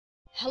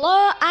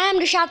Hello, I am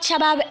Rishad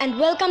Shabab and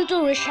welcome to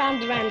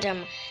Rishad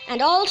Random,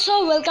 and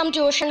also welcome to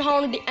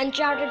Oceanhorn, the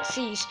Uncharted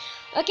Seas.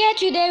 Okay,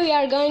 today we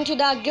are going to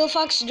the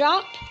Gillfolk's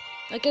drop.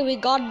 Okay, we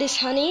got this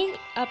honey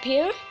up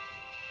here.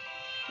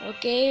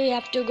 Okay, we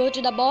have to go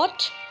to the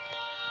boat.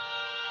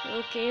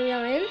 Okay, we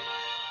are in.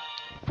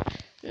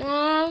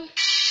 Now,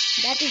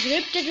 that is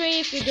ripped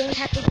reef, we don't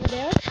have to go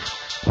there.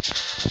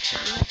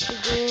 We have to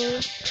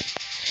go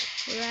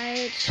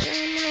right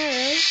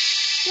somewhere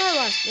else. Where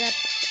was that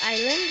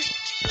island?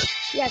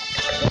 Yes,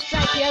 just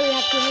right here we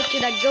have to head to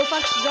the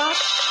Gillfolk's drop.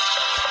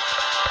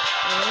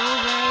 Oh,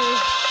 where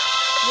is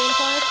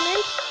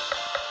reinforcements?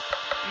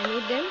 I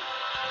need them.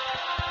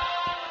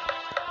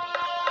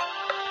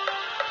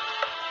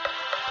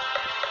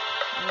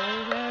 Oh,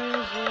 where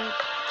is it?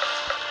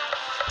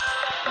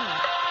 Oh.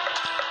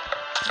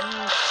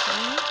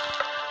 Okay.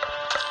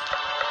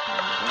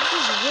 That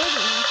is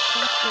really much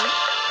faster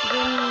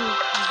than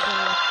the...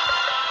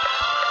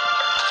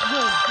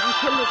 Oh, I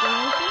killed it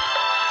already.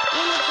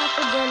 Way much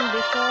faster than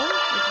before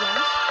it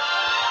was.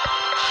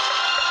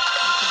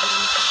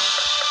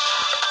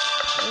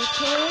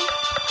 Okay.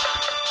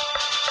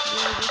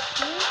 Where is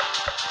here?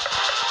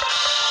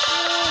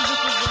 Oh,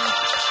 this is the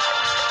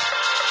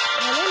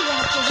island we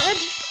have to head.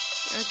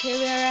 Okay,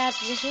 we are at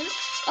this one.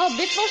 Oh,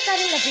 before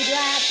starting the video, I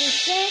have to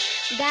say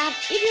that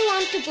if you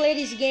want to play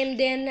this game,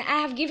 then I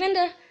have given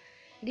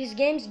this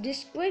game's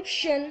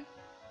description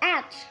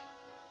at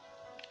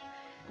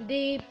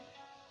the...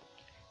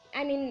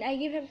 I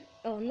give him...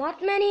 Oh,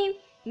 not many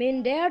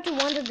men dare to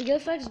wander the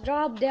Gillfolk's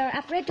drop. They are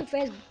afraid to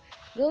face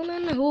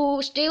Gillmen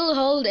who still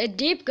hold a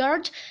deep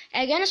grudge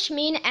against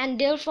men and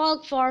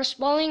Gillfolk for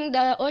spoiling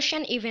the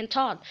ocean even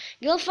thought.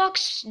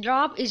 Gillfolk's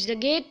drop is the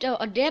gate to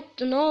a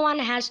depth no one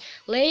has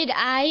laid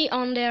eye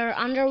on their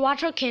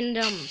underwater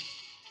kingdom.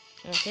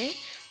 Okay.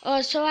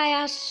 So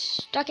I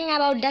was talking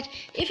about that.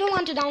 If you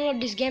want to download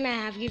this game, I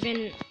have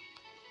given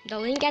the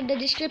link at the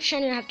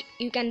description.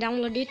 You can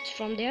download it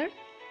from there.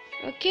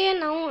 Okay,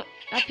 now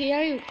up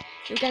here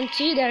you can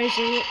see there is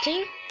a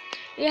thing.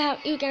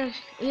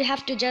 You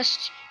have to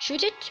just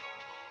shoot it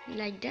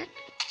like that.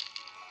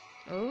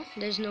 Oh,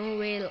 there's no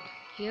whale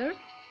here.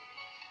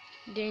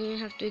 Then you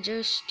have to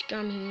just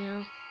come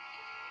here.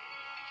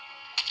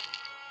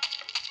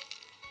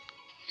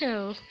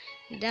 Oh,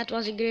 that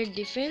was a great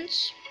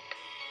defense.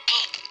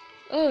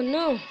 Oh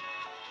no,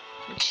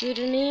 it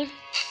shooted me,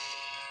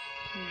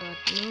 but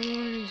no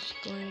one is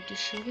going to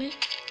shoot me.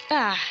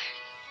 Ah,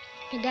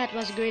 that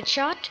was a great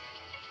shot.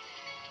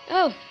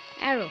 Oh,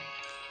 arrow.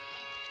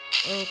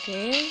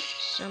 Okay,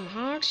 some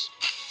hearts.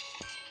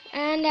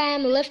 And I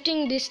am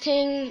lifting this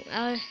thing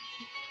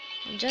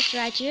just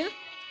right here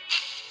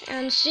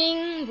and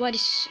seeing what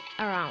is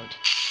around.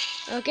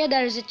 Okay,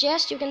 there is a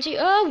chest, you can see.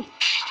 Oh,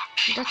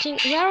 the thing.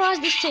 Where was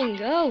this thing?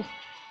 Oh,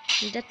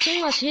 that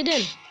thing was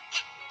hidden.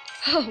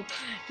 Oh,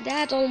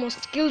 that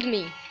almost killed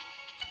me.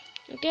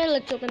 Okay,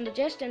 let's open the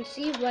chest and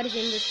see what is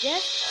in this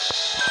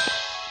chest.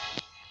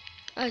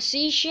 A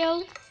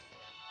seashell.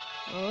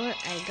 Oh,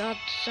 I got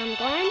some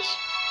coins.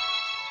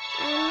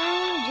 And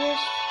now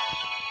just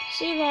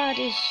see what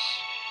is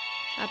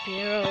up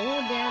here.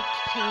 Oh, that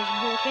thing is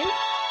broken.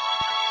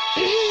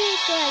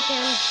 So I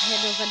can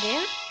head over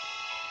there.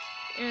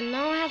 And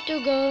now I have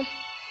to go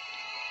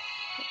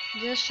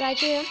just right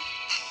here.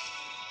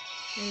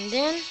 And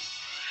then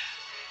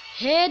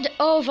head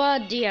over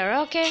there.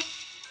 Okay.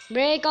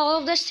 Break all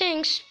of these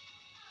things.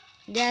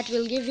 That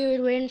will give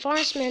you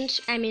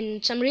reinforcements.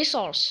 Some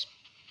resource.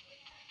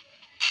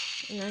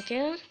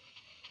 Okay.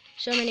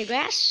 So many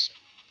grass.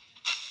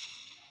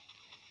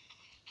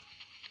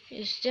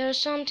 Is there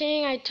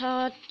something? I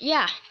thought,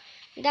 yeah,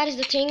 that is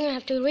the thing. I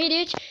have to read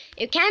it.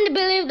 You can't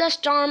believe the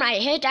storm I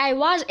hit. I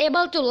was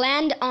able to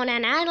land on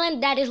an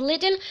island that is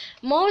little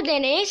more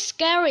than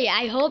scary.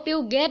 I hope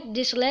you get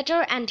this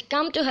letter and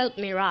come to help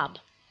me, Rob.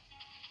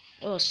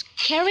 Oh,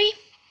 scary?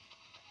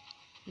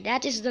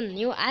 That is the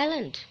new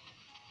island.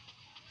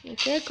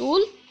 Okay,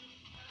 cool.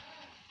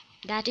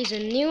 That is a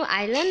new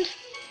island.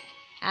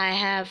 I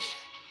have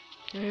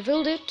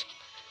revealed it.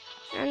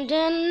 And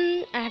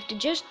then I have to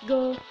just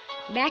go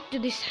back to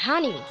this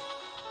honey.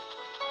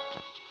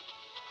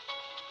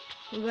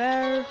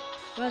 Where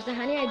was the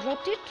honey? I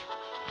dropped it.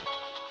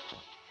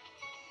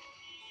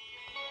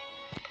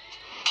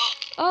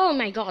 Oh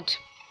my god.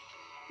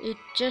 It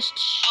just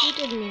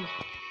shooted me.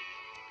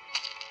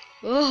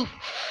 Oh,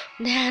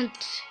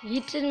 that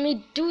hit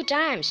me 2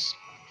 times.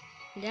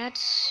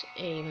 That's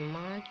a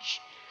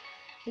much.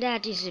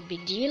 That is a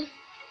big deal.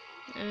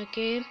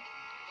 Okay.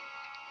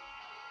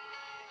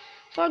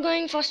 For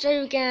going faster,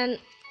 you can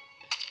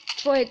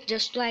throw it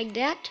just like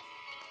that.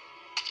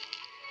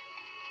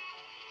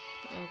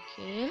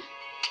 Okay.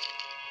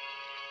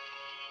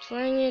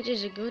 Throwing it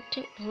is a good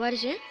thing. What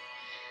is it?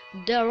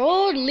 The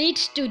road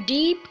leads to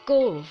Deep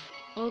Cove.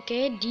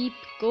 Okay, Deep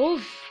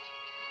Cove.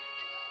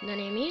 The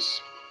name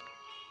is.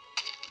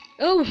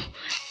 Oh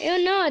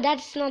no,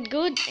 that's not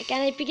good.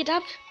 Can I pick it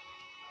up?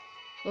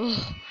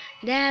 Oh,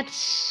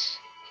 that's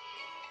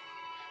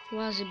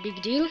was a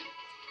big deal.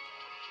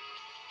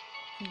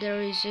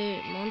 there is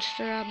a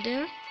monster up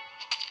there.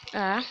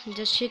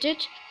 Just hit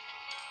it.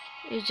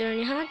 Is there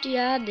any heart?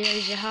 Yeah, there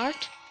is a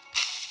heart.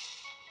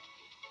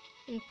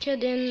 Okay,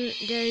 then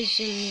there is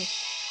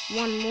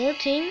one more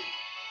thing.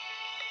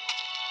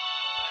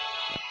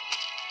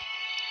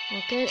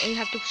 Okay, you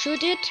have to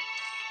shoot it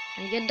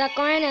and get the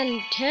coin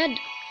and head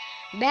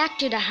back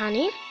to the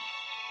honey.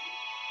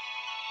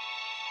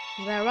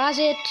 Where was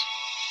it?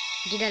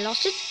 Did I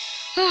lost it?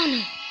 Oh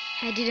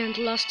no, I didn't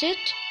lost it.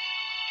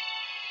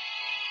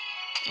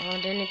 Or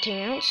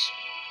anything else.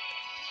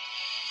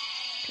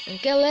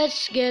 Okay,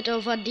 let's get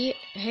over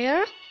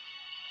here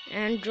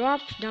and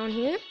drop down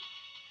here.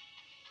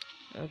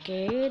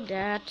 Okay,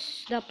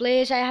 that's the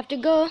place I have to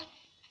go.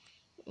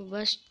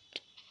 Just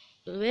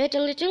wait a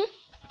little.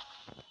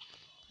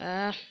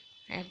 I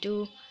have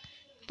to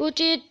put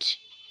it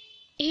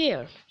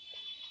here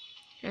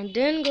and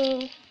then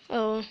go.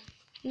 Oh,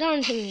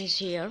 dancing is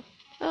here.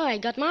 Oh, I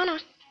got mana.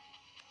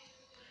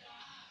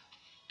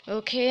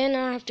 Okay,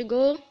 now I have to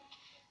go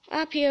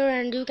up here,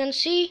 and you can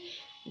see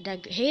the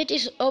gate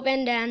is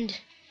opened and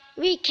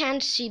we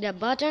can't see the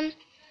button.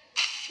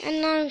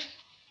 And now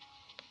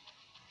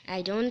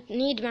I don't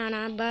need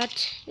mana,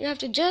 but you have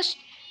to just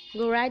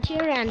go right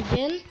here and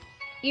then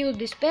you will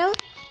dispel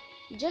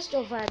just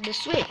over the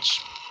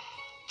switch.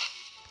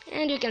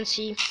 And you can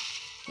see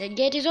the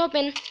gate is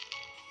open.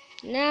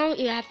 Now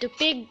you have to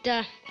pick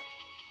the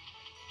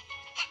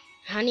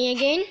honey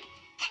again.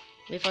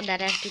 Before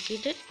that I have to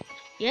get it.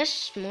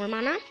 Yes, more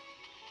mana.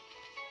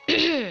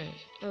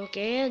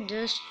 Okay,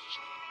 just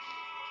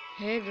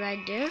head right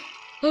there.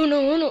 Oh no,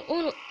 oh no,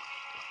 oh no.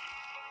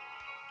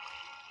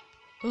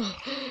 Oh,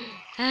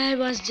 I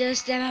was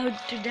just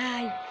about to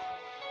die.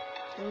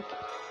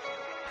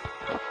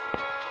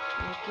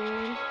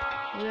 Okay,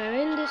 we are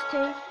in this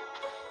thing.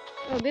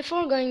 Oh,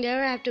 before going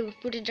there, I have to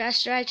put it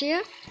just right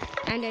here.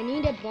 And I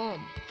need a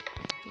bomb.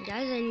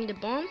 Guys, I need a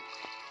bomb.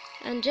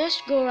 And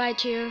just go right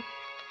here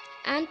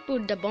and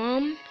put the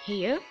bomb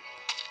here.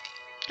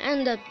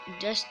 And the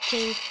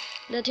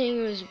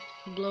thing is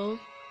blow.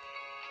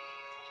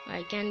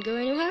 I can't go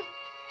anywhere.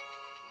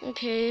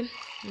 Okay,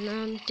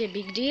 not a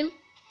big deal.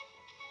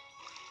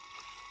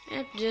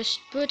 And just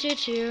put it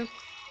here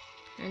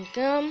and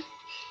come.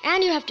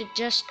 And you have to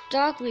just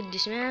talk with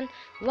this man.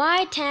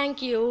 Why,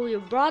 thank you, you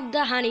brought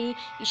the honey.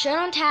 You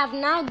shouldn't have.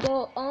 Now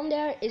go on,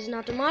 there is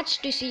not much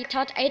to see.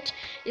 Thought it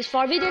is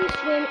forbidden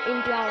swim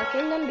into our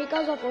kingdom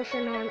because of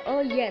Oceanhorn.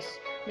 Oh yes,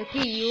 the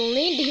key, you will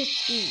need his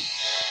key.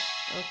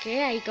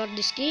 Okay, I got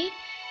this key.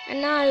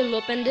 And now I will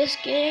open this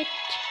gate.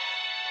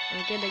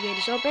 Okay, the gate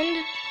is opened.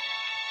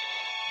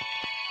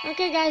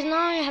 Okay guys,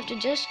 now you have to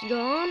just go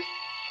on.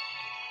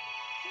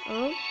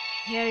 Oh,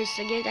 here is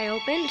the gate I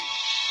opened.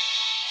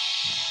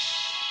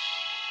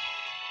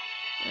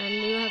 And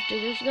you have to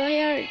just go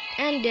here,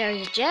 and there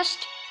is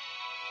just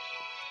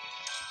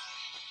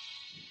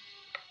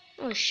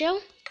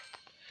shell.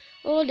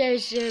 Oh, there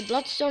is a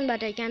bloodstone,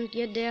 but I can't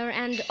get there.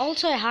 And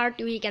also a heart.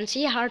 We can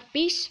see a heart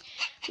piece,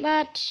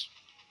 but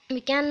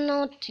we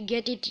cannot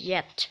get it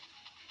yet.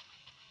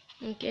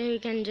 Okay, we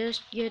can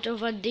just get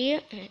over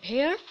there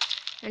here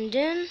and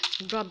then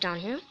drop down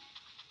here.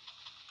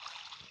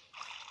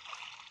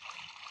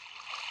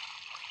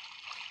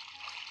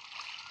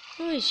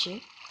 Who is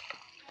she?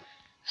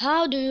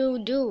 How do you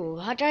do?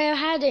 What are you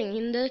hiding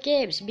in the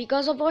caves?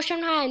 Because of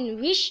Oceanhorn, I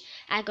wish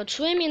I could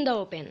swim in the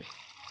open.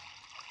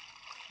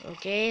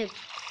 Okay,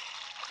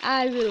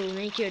 I will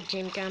make your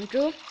dream come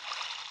true,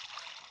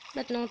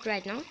 but not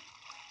right now.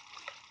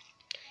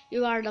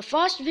 You are the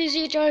first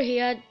visitor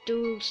here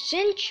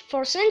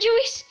for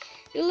centuries.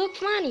 You look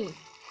funny.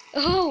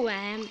 Oh, I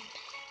am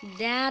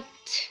that.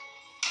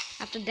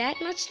 After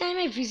that much time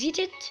I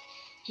visited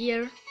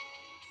here,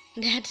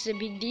 that's a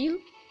big deal.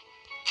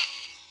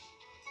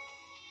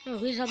 Oh,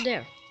 who's up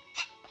there?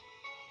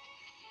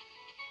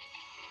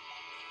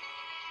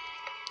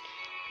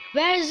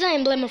 Where is the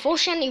emblem of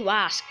ocean, you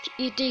ask?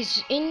 It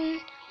is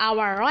in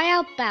our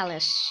royal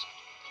palace.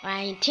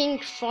 I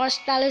think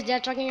first palace they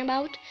are talking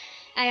about.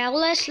 I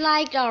always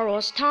liked our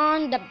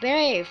Oceanhorn the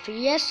brave.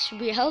 Yes,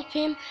 we helped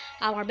him.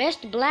 Our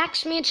best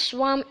blacksmith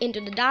swam into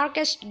the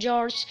darkest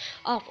jaws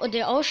of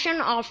the ocean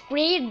to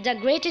create the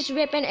greatest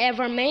weapon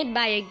ever made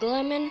by a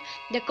gleeman,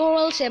 the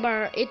coral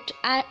saber.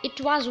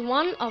 It was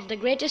one of the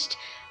greatest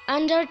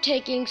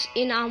undertakings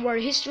in our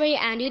history,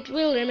 and it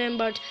will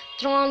remembered.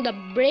 Thrown the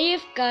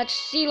brave cut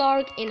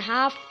Sealark in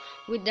half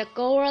with the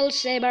coral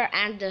saber,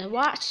 and the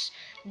was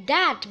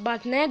that,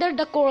 but neither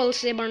the coral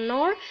saber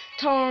nor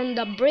Thorn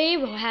the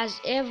brave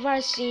has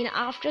ever seen.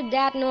 After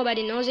that,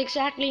 nobody knows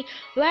exactly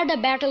where the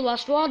battle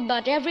was fought,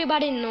 but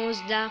everybody knows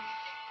the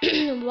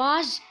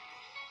was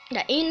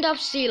the end of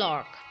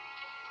Sealark.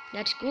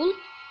 That's cool.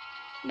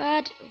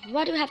 But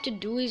what you have to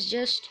do is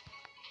just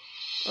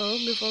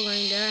before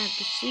going there, I have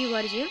to see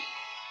what is here.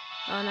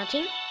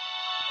 Nothing.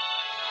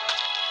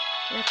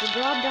 You have to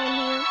drop down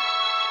here.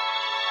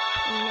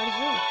 And what is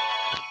here?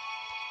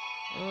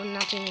 Oh,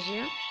 nothing is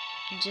here.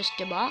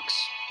 Just a box.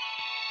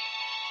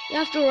 You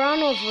have to run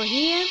over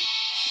here,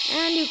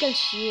 and you can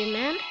see a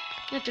man.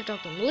 I have to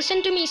talk to him.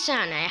 Listen to me,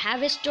 son. I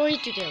have a story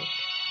to tell.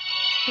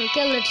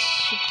 Okay, let's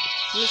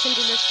listen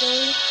to the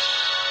story.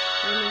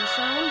 Really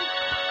sound.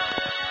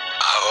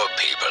 Our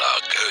people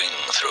are going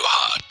through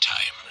hard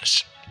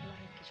times.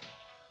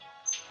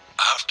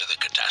 After the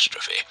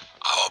catastrophe,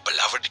 our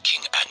beloved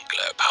King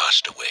Angler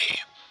passed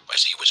away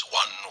as he was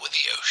one with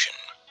the ocean.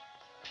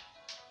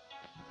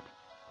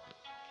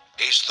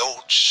 His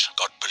thoughts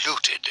got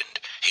polluted and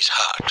his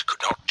heart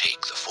could not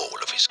take the fall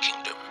of his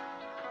kingdom.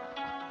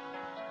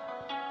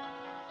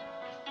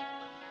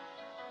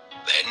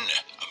 Then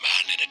a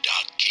man in a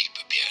dark cape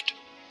appeared.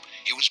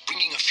 He was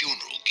bringing a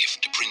funeral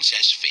gift to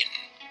Princess Finn.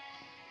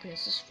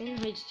 Princess Finn,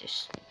 who is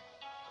this?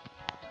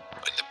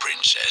 When the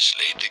princess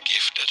laid the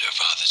gift at her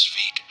father's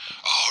feet,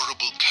 a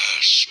horrible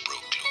curse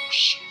broke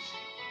loose.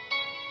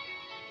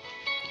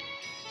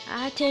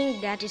 I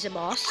think that is a A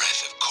boss.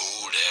 breath of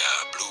cold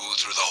air blew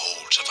through the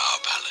halls of our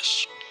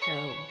palace.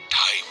 Oh.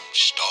 Time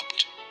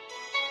stopped.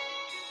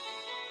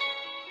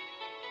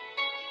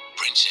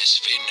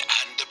 Princess Finn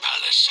and the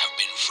palace have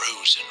been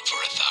frozen for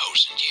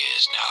 1,000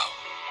 years now.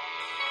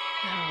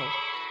 Oh.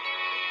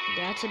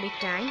 That's a big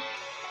time.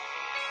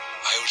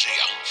 I was a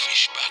young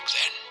fish back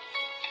then,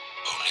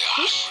 only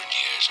Fish?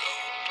 100 years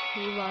old.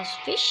 He was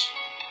fish?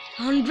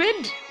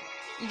 100?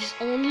 He's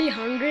only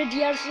 100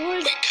 years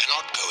old? We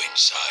cannot go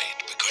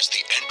inside because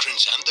the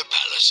entrance and the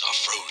palace are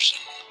frozen.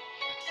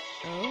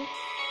 Oh.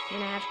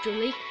 Then I have to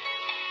leak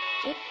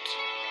it.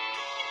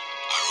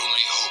 Our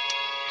only hope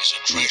is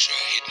a treasure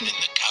hidden in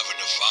the cavern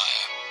of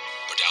fire,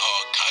 but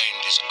our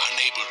kind is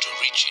unable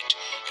to reach it,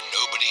 and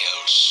nobody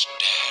else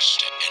dares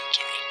to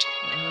enter it.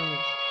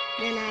 Oh.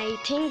 Then I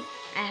think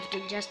I have to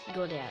just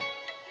go there.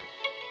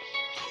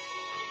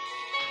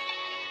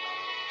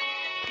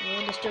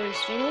 Oh, the story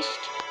is finished.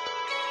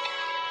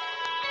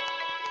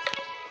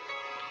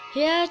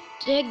 Here,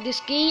 take this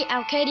key,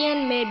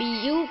 Arcadian. Maybe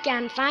you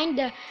can find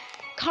the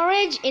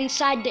courage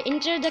inside to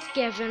enter the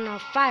cavern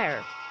of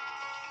fire.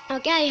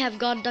 Okay, I have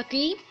got the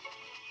key.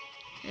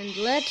 And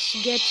let's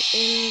get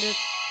in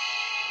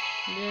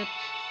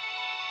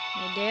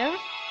there.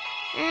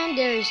 And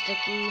there is the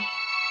key.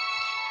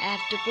 I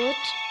have to put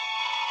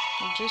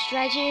just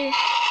right here.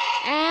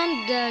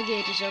 And the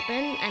gate is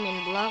open. I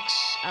mean,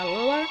 blocks are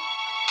lower.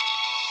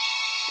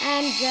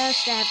 And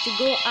just I have to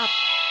go up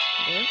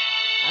there.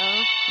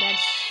 Oh,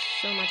 that's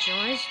so much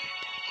noise.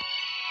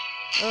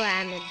 Oh,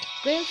 I'm at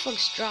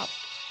Gillfolk's drop.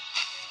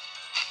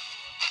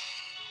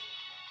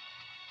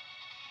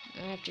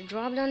 I have to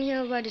drop down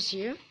here. What is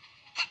here?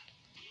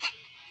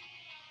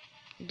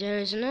 There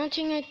is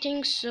nothing, I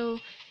think, so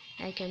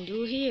I can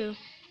do here.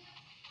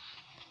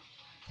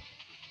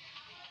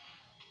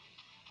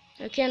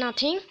 Okay,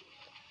 nothing.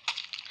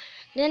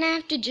 Then I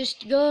have to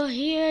just go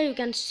here, you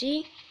can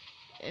see.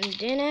 And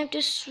then I have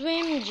to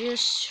swim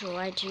just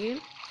right here.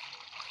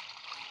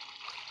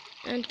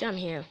 And come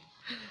here.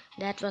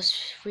 That was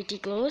pretty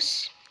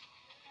close.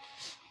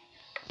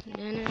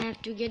 Then I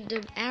have to get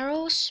the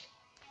arrows.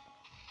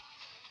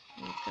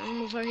 And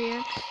come over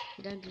here.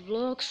 The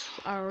blocks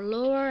are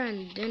lower,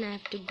 and then I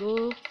have to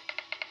go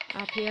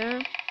up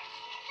here.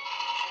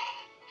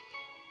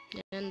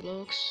 Then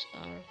blocks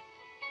are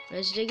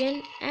raised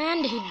again,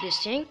 and hit this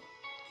thing.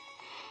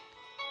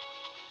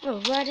 Oh,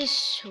 what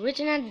is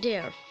written at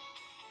there?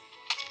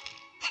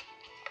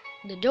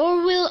 The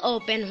door will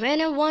open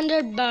when a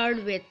wonder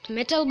bird with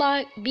metal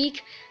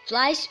beak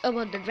flies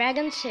over the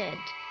dragon's head.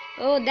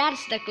 Oh,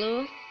 that's the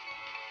clue.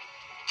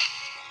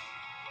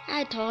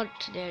 I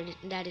thought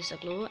that is a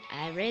clue.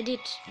 I read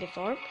it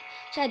before,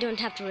 so I don't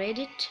have to read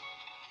it.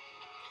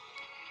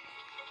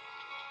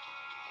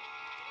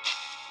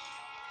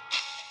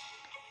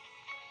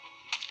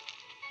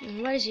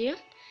 What is here?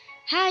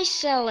 Hi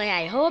Sally,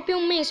 I hope you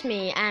miss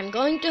me. I'm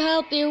going to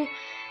help you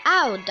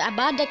out,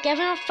 but the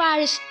cavern of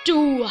fire is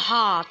too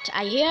hot.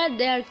 I hear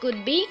there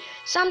could be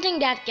something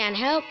that can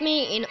help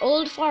me in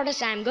Old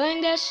Forest. I'm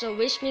going there, so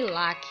wish me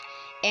luck.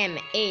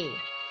 M.A.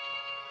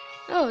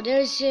 Oh,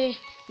 there is a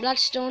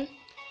bloodstone.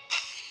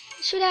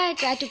 Should I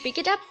try to pick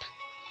it up?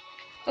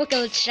 Okay,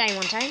 let's try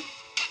one time.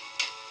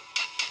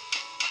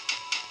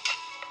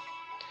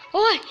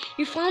 Oh,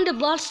 you found the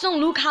bloodstone.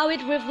 Look how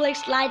it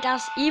reflects light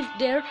as if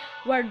there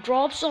were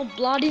drops of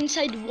blood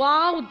inside.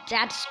 Wow,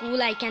 that's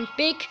cool. I can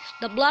pick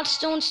the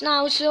bloodstones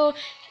now. So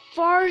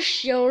for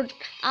sure,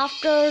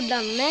 after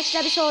the next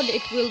episode,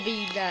 it will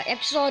be the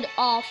episode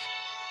of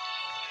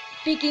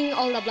picking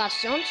all the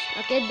bloodstones.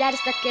 Okay, that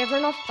is the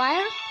cavern of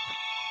fire.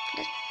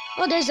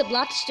 Oh, there's a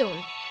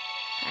bloodstone.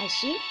 I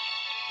see.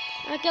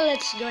 Okay,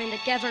 let's go in the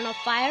cavern of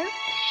fire.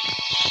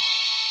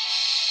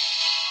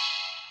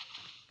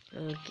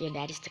 Okay,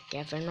 that is the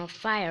cavern of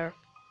fire.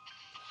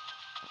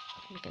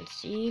 You can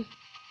see.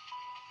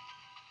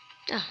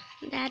 Ah,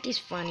 that is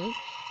funny.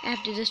 I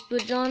have to just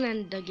put it on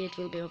and the gate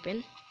will be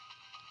open.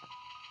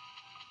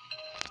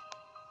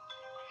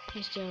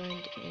 Is there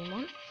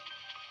anyone?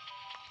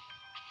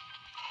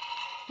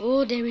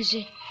 Oh, there is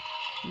a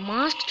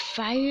masked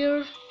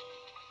fire.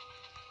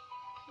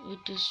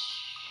 It is.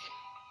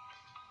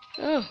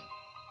 Oh,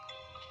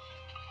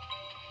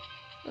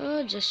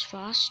 just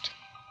fast.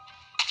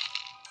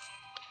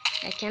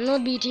 I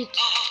cannot beat it.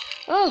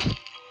 Oh!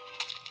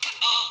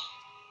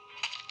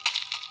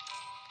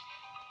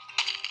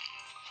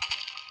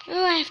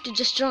 Oh, I have to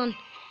just run.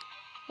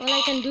 All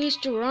I can do is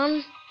to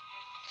run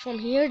from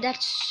here.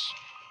 That's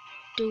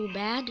too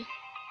bad.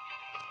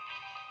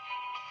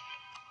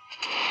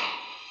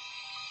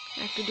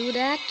 I have to do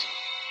that.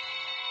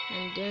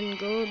 And then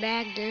go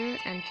back there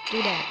and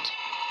do that.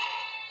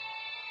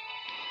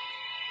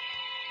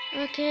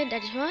 Okay,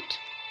 that is what?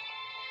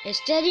 A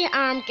steady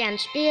arm can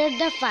spare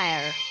the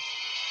fire.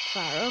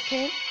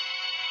 Okay.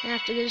 I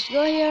have to just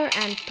go here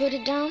and put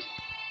it down.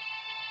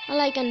 All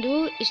I can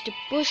do is to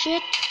push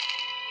it.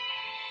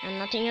 And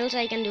nothing else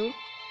I can do.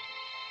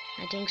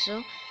 I think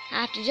so.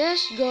 I have to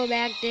just go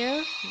back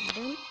there.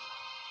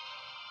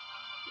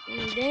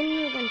 And then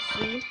you can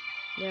see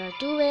there are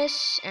 2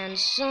 ways and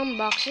some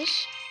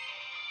boxes.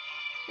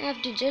 I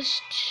have to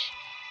just...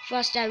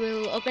 First I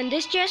will open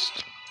this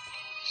chest.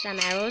 Some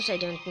arrows, I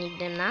don't need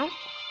them now.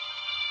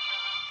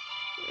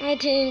 I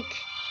think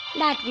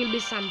that will be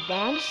some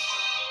bombs.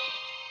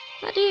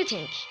 What do you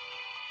think?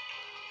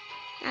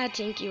 I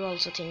think you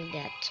also think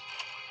that.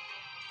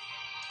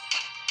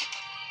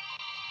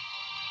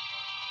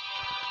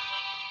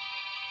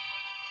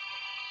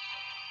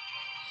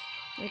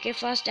 Okay,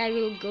 first I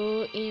will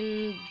go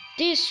in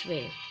this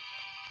way.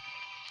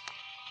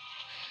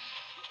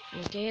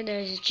 Okay, there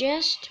is a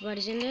chest. What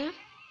is in there?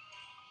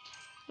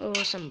 Oh,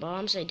 some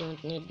bombs. I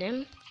don't need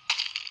them.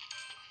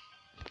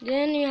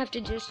 Then you have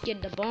to just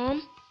get the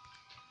bomb.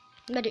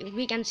 But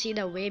we can see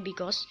the way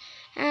because...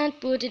 And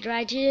put it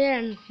right here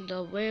and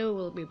the way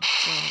will be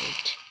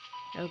bright.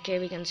 Okay,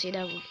 we can see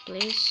the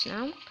place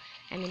now.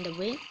 I mean the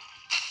way.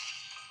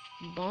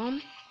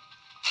 Bomb.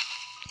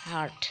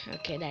 Heart.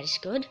 Okay, that is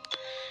good.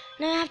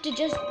 Now I have to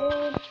just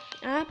go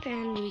up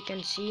and we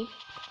can see.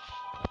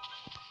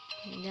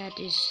 That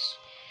is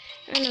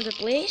another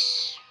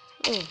place.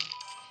 Oh,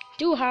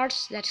 2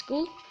 hearts. That's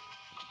cool.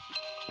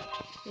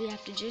 We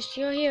have to just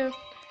go here.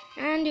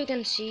 And you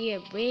can see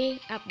a way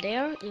up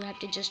there. You have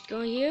to just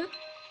go here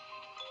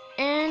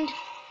and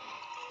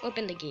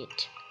open the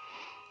gate.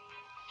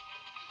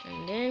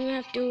 And then you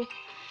have to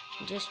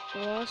just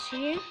cross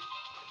here.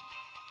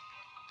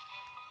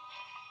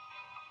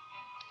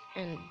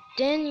 And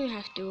then you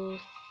have to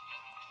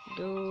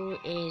do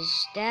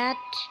is that.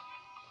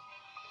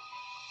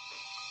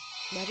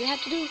 What you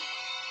have to do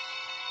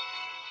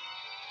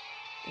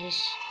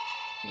is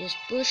just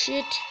push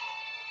it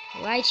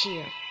right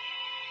here.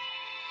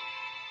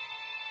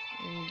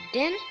 And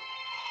then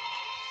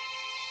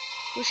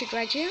push it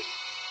right here.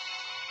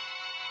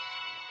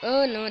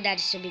 Oh no, that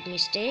is a big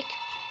mistake.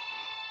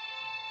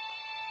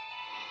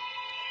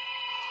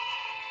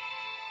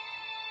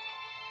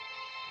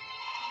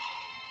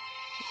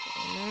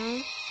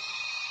 Now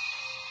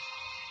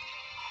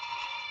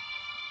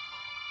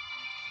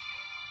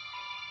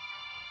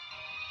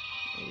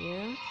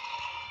yeah.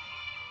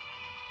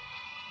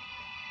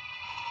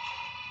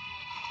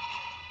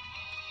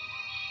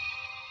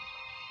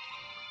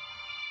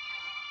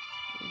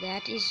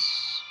 That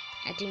is,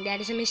 I think that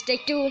is a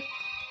mistake too.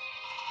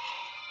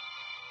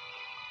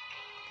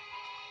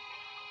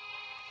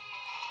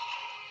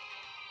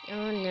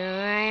 Oh no,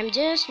 I am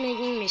just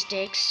making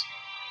mistakes.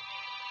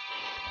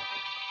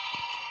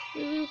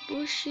 We will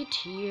push it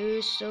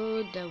here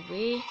so the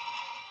way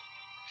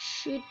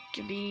should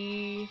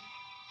be...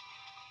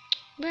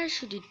 Where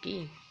should it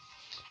be?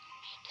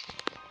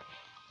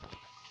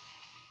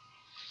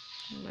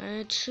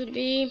 It should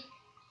be...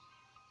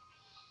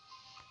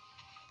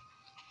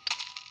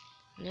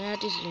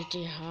 That is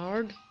little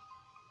hard.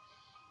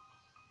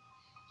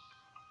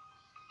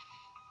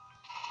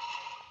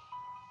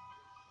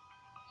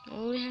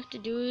 All we have to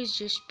do is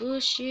just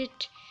push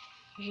it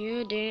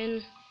here,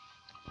 then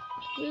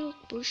we'll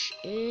push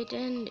it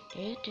and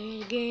it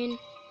again.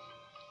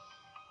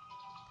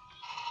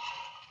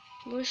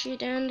 Push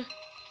it and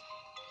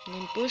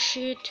then push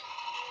it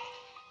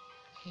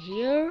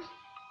here.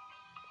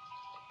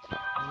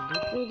 And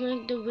that will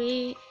make the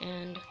way,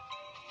 and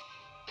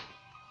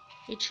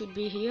it should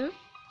be here.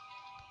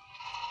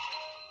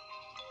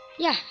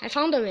 Yeah, I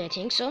found the way, I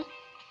think so.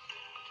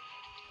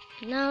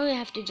 Now we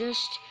have to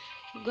just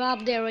go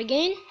up there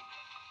again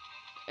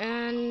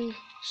and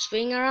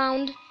swing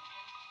around.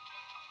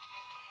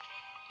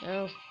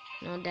 Oh,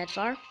 not that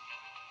far.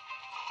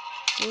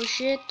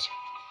 Push it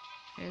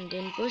and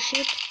then push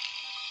it,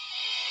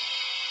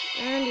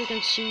 and you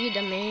can see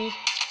the way.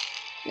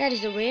 That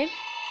is the way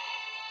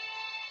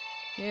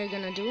we're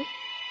gonna do.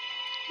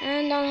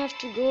 And now I have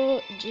to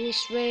go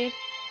this way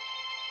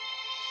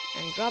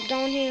and drop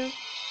down here.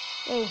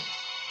 Oh,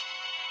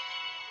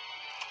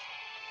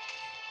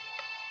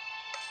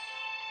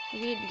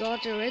 we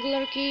got a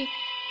regular key,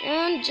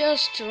 and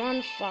just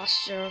run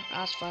faster,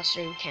 as fast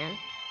as you can.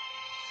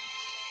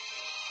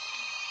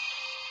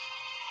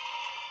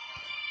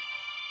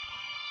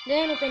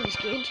 Then open this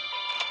gate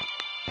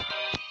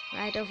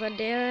right over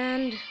there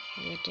and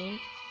get in.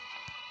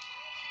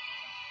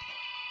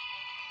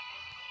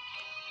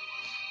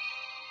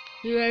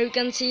 Here you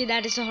can see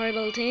that is a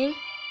horrible thing.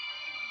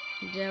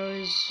 There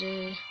is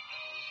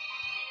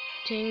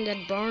thing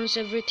that burns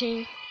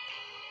everything.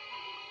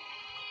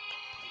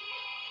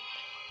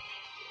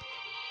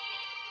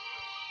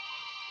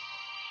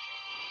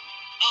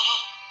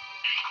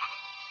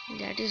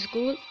 That is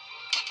cool.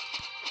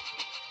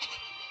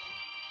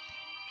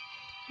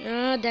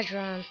 Ah, that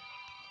run.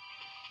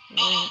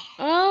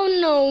 Oh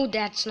no,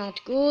 that's not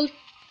cool.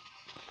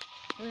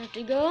 We have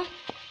to go.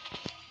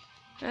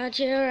 Out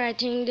here, I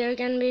think there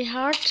can be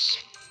hearts.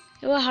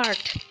 Oh, a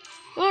heart.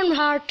 One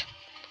heart.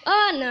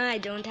 Oh no, I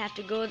don't have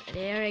to go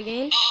there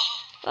again.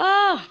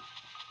 Oh,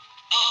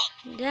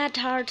 that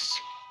hurts.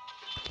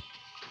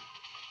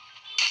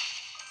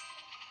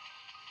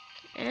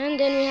 And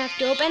then we have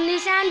to open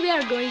this and we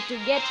are going to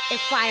get a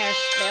fire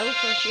spell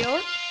for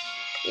sure.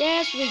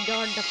 Yes, we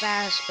got the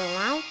fire spell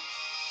now.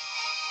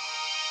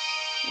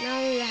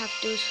 Now we have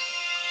to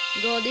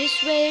go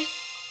this way.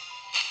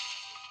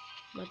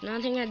 But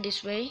nothing at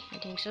this way, I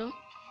think so.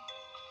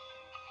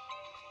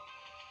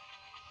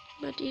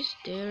 But is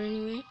there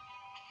anyway?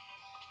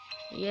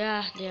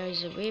 Yeah, there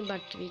is a way,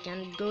 but we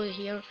can't go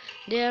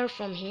there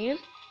from here.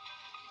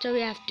 So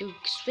we have to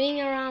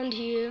swing around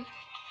here.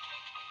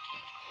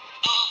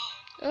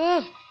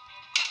 Oh!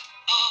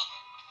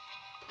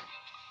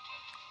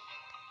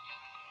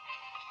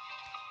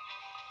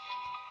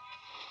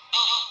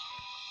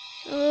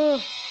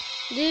 Oh,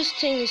 this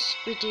thing is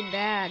pretty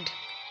bad.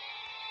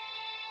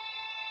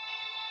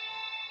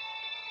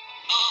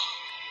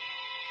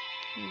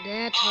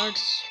 That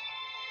hurts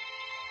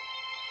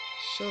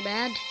so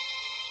bad.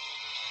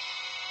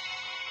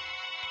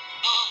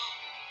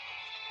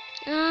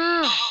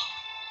 Ah,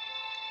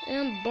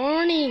 I'm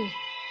burning.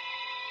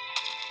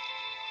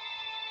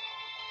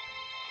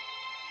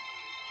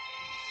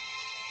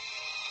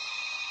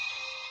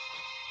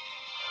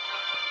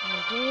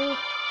 Okay,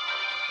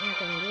 I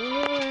can go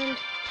here and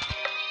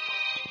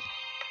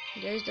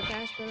there is the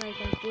fast one. I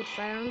can put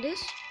fire on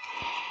this.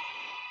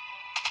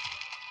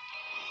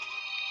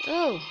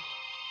 Oh,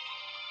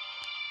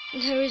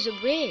 there is a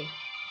way.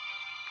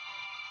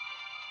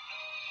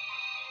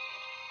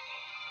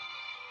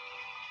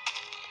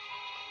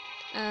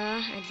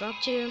 I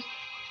dropped here.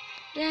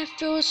 I have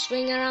to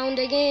swing around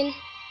again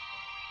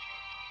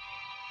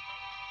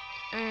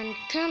and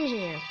come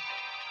here.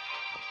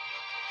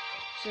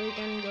 So we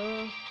can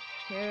go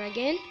here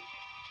again.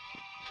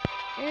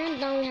 And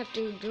now we have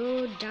to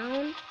go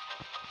down.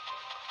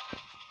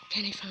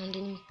 Can I find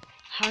any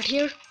heart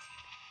here?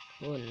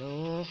 Oh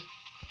no.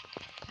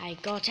 I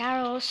got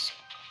arrows.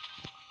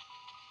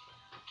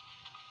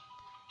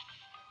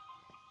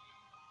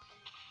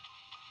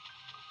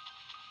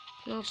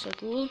 Not so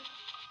cool.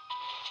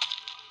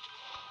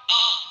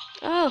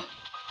 Oh!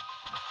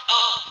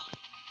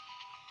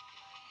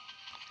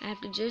 I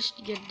have to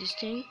just get this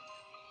thing.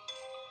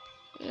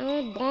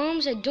 No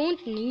bombs, I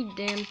don't need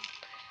them.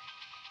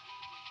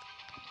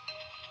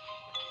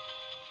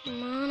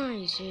 Mana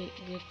is a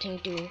good thing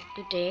to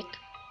take.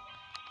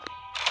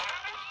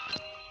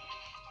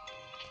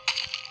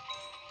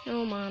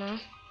 No mana.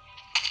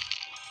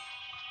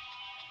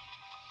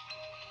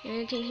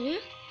 Anything here?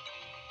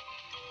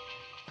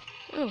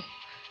 Oh,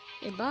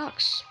 a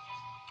box.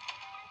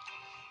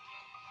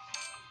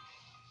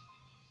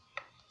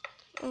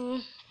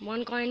 Oh,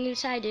 one coin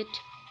inside it.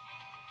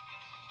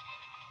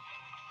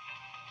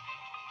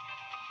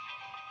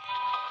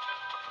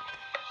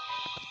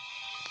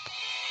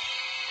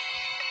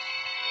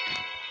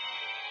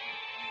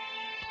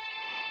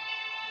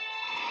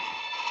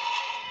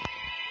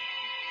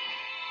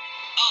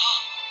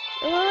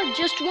 Oh,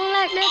 just one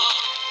life left.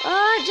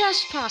 Oh,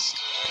 just passed.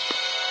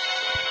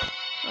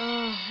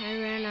 Oh, I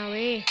ran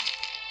away.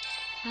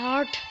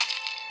 Heart.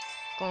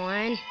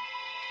 Coin.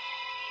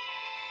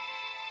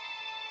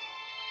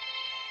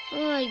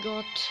 Oh, I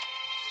got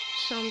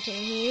something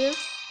here.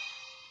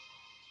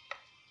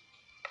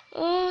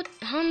 Oh,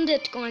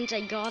 100 coins.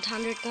 I got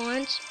 100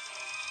 coins.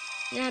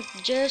 Now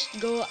just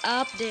go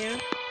up there.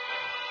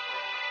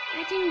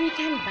 I think we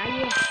can buy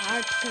a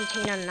heart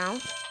container now.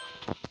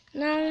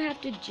 Now you have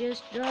to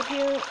just drop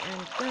here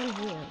and come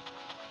here.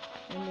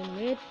 And then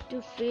wait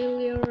to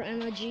fill your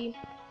energy.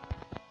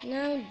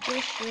 Now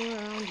just go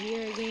around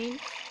here again.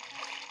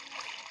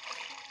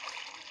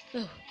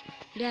 Oh,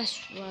 that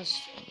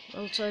was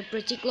also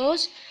pretty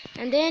close.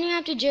 And then you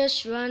have to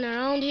just run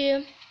around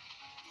here.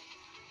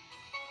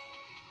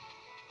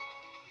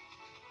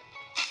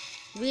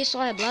 We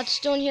saw a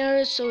bloodstone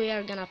here, so we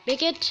are gonna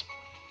pick it.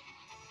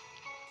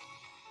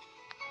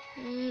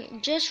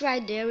 Just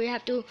right there, we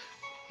have to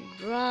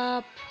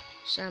drop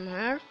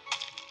somewhere.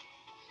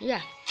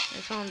 Yeah,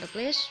 I found the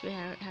place we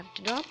have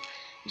to drop.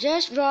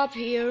 Just drop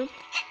here,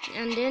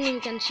 and then you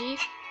can see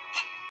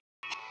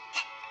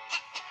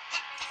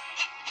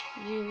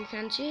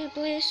a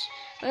place.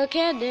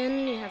 Okay,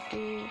 then you have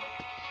to,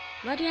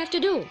 what you have to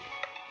do?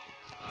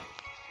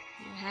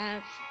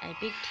 I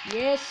picked,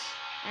 yes,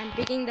 I'm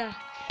picking the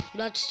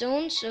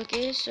bloodstones.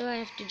 Okay, so I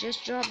have to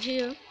just drop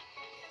here.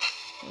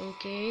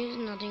 Okay,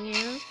 nothing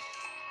here.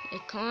 A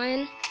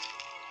coin,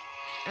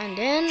 and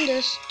then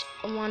just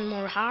one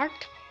more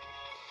heart,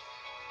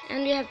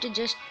 and we have to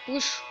just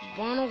push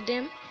one of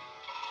them.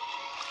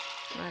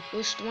 I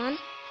pushed one.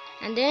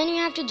 And then you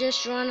have to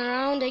just run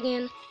around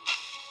again.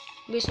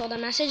 We saw the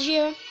message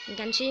here. You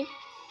can see.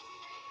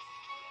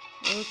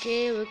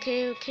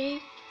 Okay.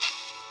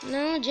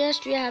 Now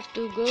just we have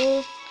to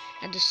go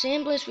at the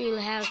same place. We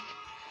will have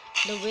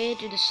the way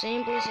to the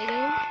same place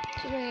again.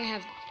 So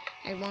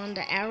I want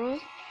the arrow.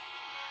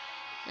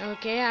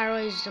 Okay, arrow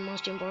is the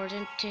most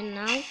important thing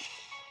now.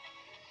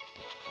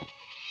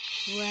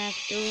 We have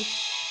to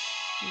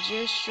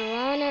just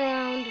run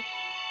around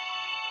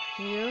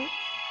here.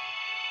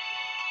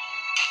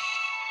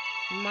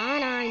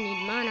 Mana, I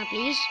need mana,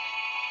 please.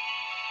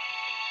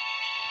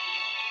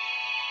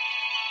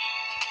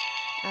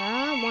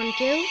 One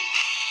kill.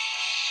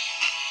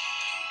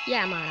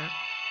 Yeah, mana.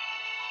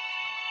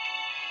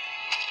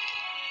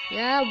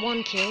 Yeah,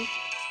 one kill.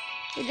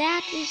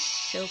 That is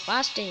so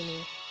fast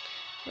aiming.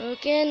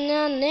 Okay,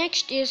 now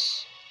next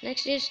is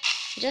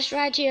just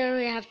right here.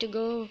 We have to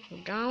go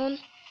down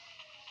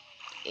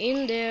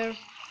in there,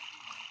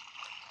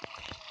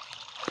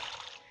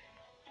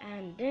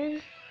 and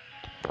then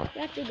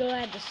we have to go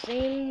at the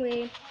same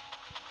way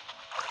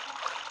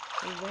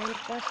we went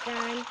first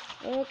time.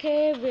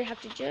 Okay, we have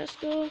to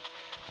just go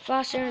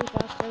faster and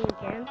faster we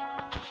can.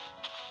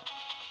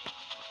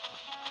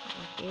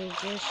 Okay,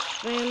 just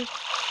swim.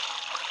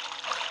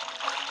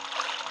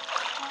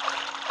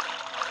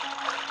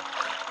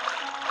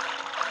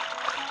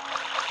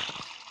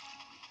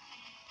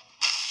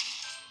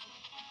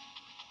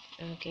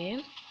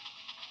 Okay,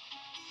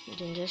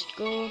 then just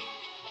go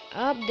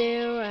up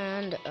there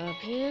and up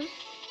here,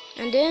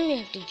 and then we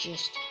have to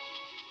just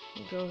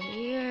go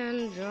here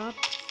and drop.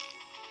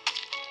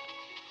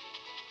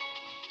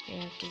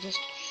 You have to just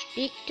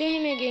speak to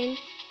him again.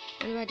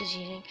 And what is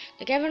he saying?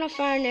 The cavern of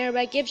fire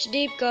nearby keeps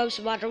deep cups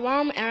water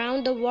warm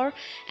around the war,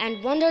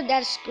 and wonder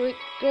that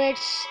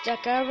secrets the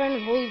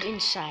cavern hold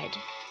inside.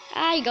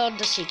 I got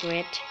the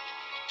secret.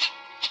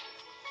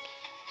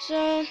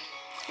 So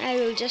I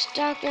will just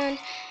talk and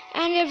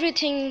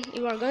everything.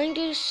 You are going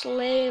to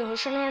slay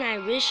Oceanhorn. I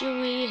wish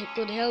we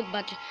could help,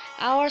 but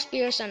our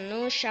spears are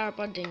no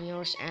sharper than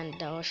yours, and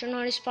the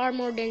Oceanhorn is far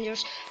more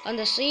dangerous on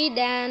the sea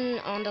than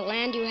on the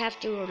land. You have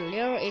to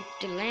lure it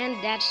to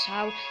land. That's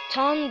how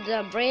Tom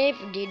the Brave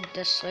did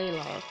the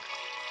sailor.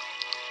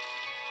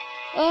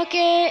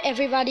 Okay,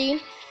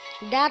 everybody,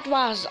 that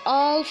was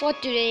all for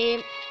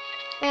today,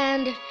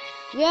 and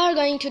we are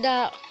going to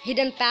the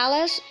hidden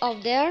palace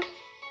of them.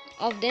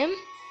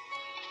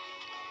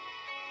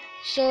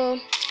 So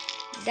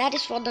that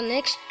is for the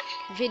next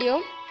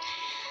video.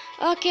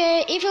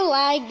 Okay, if you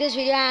like this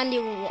video and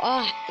you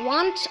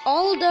want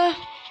all the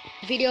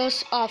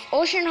videos of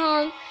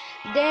Oceanhorn,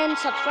 then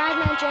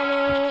subscribe my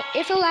channel.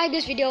 If you like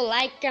this video,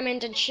 like,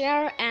 comment and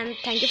share, and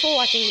thank you for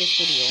watching this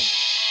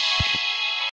video.